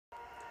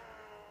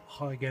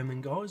hi again then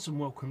guys, and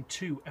welcome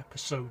to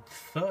episode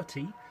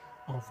 30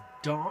 of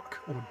D.A.R.C,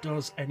 or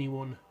Does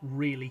Anyone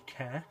Really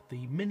Care?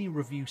 The mini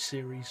review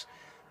series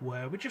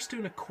where we're just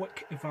doing a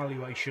quick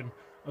evaluation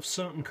of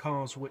certain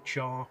cars which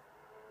are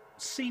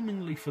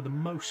seemingly for the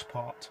most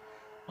part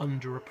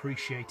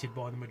underappreciated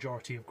by the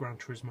majority of Gran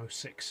Turismo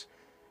 6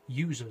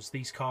 users.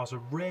 These cars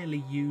are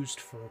rarely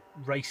used for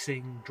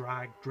racing,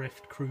 drag,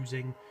 drift,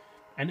 cruising,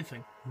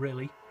 anything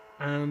really,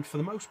 and for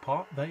the most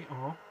part they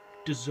are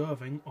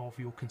deserving of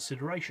your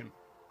consideration.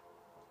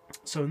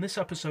 So in this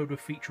episode we're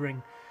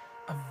featuring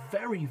a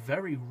very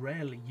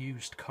rarely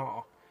used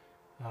car,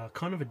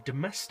 kind of a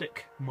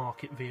domestic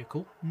market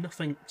vehicle,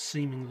 nothing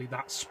seemingly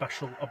that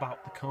special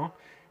about the car.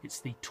 It's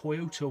the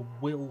Toyota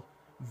Will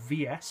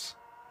VS.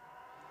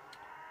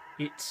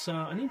 It's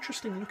an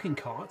interesting looking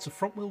car. It's a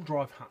front wheel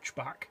drive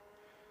hatchback,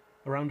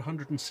 around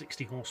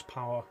 160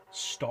 horsepower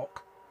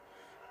stock.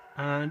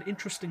 And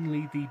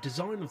interestingly, the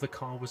design of the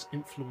car was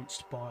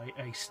influenced by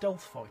a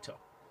stealth fighter.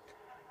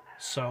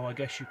 So I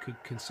guess you could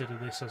consider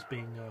this as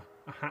being a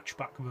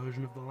hatchback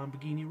version of the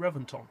Lamborghini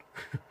Reventon.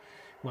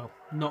 Well,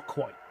 not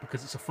quite,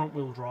 because it's a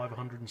front-wheel drive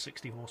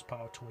 160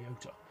 horsepower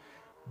Toyota.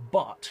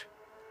 But,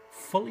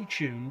 fully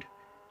tuned,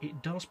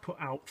 it does put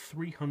out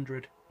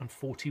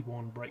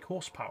 341 brake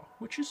horsepower,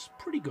 which is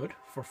pretty good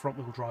for a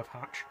front-wheel drive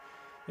hatch,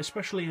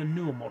 especially a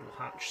newer model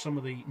hatch. Some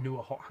of the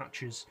newer hot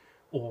hatches,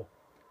 or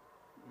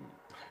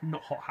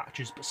not hot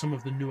hatches, but some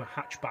of the newer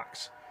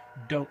hatchbacks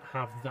don't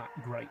have that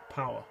great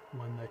power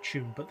when they're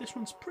tuned, but this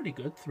one's pretty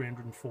good,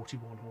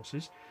 341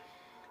 horses.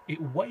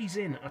 It weighs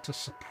in at a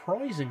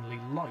surprisingly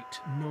light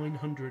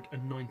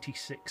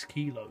 996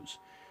 kilos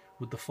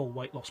with the full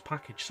weight loss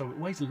package, so it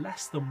weighs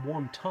less than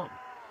 1 ton,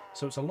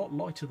 so it's a lot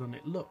lighter than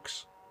it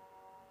looks.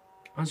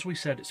 As we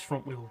said, it's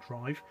front wheel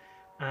drive,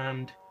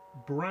 and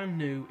brand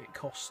new it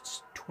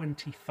costs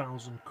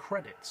 20,000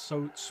 credits,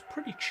 so it's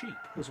pretty cheap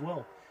as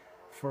well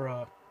for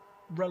a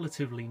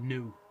relatively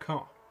new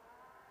car.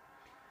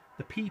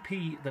 The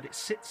PP that it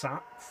sits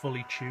at,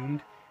 fully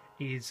tuned,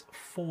 is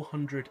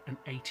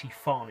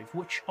 485,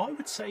 which I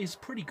would say is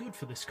pretty good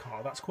for this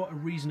car. That's quite a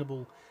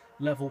reasonable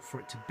level for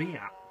it to be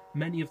at.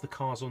 Many of the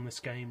cars on this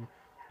game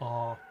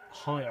are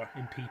higher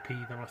in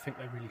PP than I think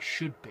they really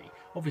should be.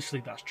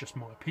 Obviously that's just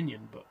my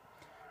opinion, but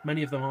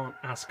many of them aren't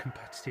as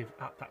competitive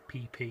at that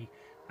PP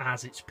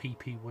as its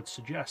PP would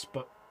suggest.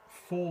 But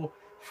for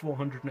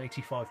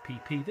 485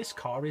 PP, this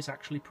car is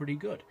actually pretty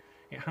good.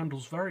 It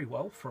handles very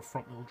well for a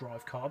front-wheel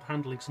drive car. The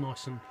handling's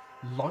nice and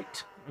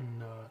light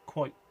and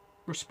quite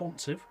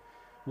responsive,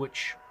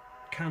 which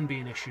can be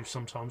an issue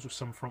sometimes with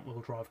some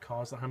front-wheel drive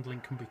cars. The handling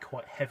can be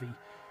quite heavy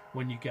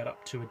when you get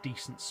up to a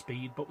decent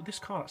speed, but with this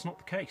car that's not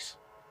the case.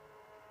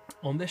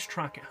 On this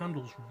track it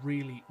handles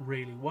really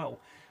well,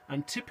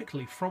 and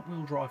typically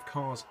front-wheel drive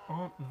cars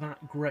aren't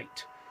that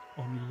great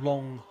on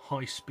long,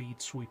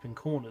 high-speed sweeping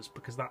corners,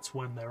 because that's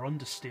when their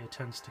understeer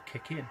tends to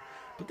kick in.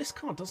 But this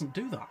car doesn't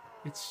do that.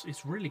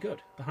 It's really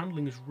good. The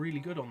handling is really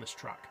good on this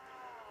track.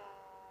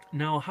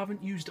 Now, I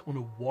haven't used it on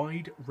a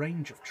wide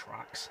range of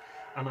tracks,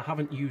 and I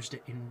haven't used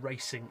it in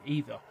racing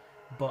either,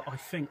 but I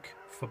think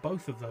for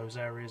both of those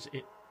areas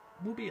it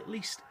will be at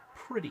least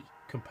pretty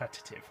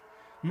competitive.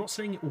 I'm not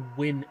saying it will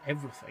win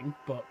everything,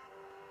 but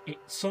it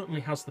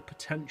certainly has the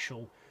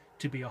potential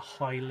to be a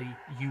highly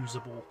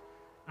usable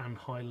and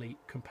highly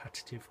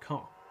competitive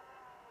car.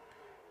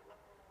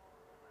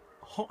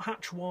 Hot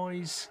hatch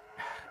wise,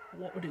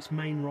 what would its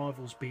main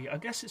rivals be? I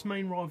guess its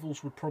main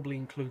rivals would probably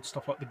include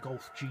stuff like the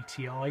Golf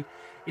GTI.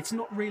 It's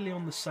not really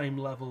on the same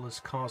level as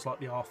cars like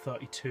the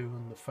R32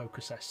 and the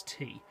Focus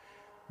ST,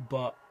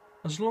 but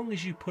as long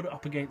as you put it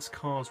up against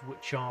cars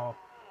which are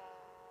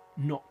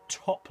not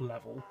top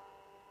level,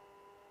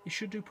 it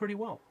should do pretty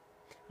well.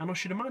 And I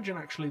should imagine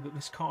actually that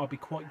this car would be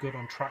quite good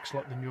on tracks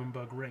like the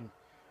Nürburgring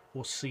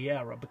or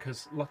Sierra,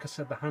 because like I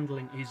said, the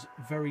handling is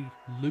very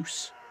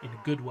loose in a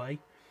good way.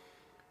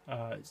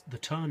 The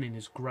turning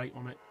is great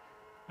on it,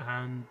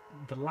 and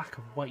the lack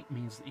of weight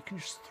means that you can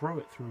just throw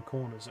it through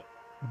corners at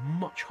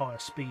much higher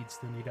speeds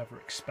than you'd ever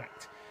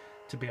expect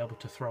to be able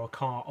to throw a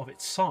car of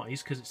its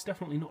size, because it's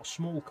definitely not a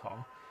small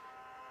car.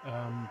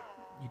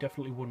 You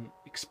definitely wouldn't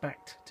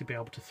expect to be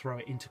able to throw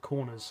it into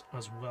corners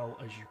as well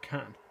as you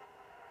can.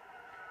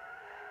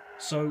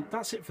 So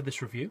that's it for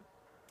this review.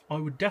 I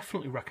would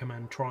definitely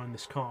recommend trying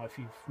this car if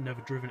you've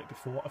never driven it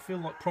before. I feel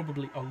like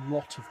probably a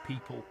lot of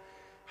people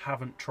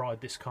haven't tried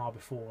this car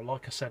before.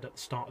 Like I said at the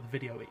start of the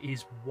video, it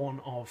is one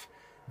of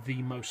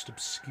the most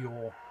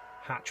obscure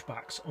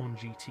hatchbacks on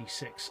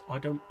GT6. I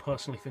don't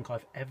personally think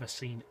I've ever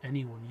seen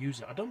anyone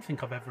use it. I don't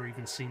think I've ever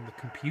even seen the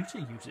computer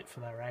use it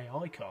for their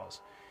AI cars.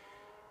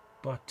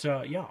 But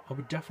yeah, I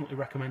would definitely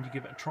recommend you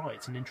give it a try.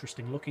 It's an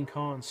interesting looking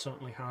car and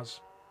certainly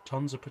has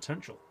tons of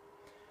potential.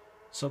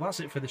 So that's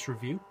it for this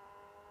review.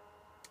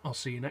 I'll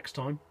see you next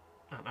time,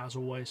 and as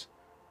always,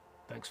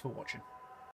 thanks for watching.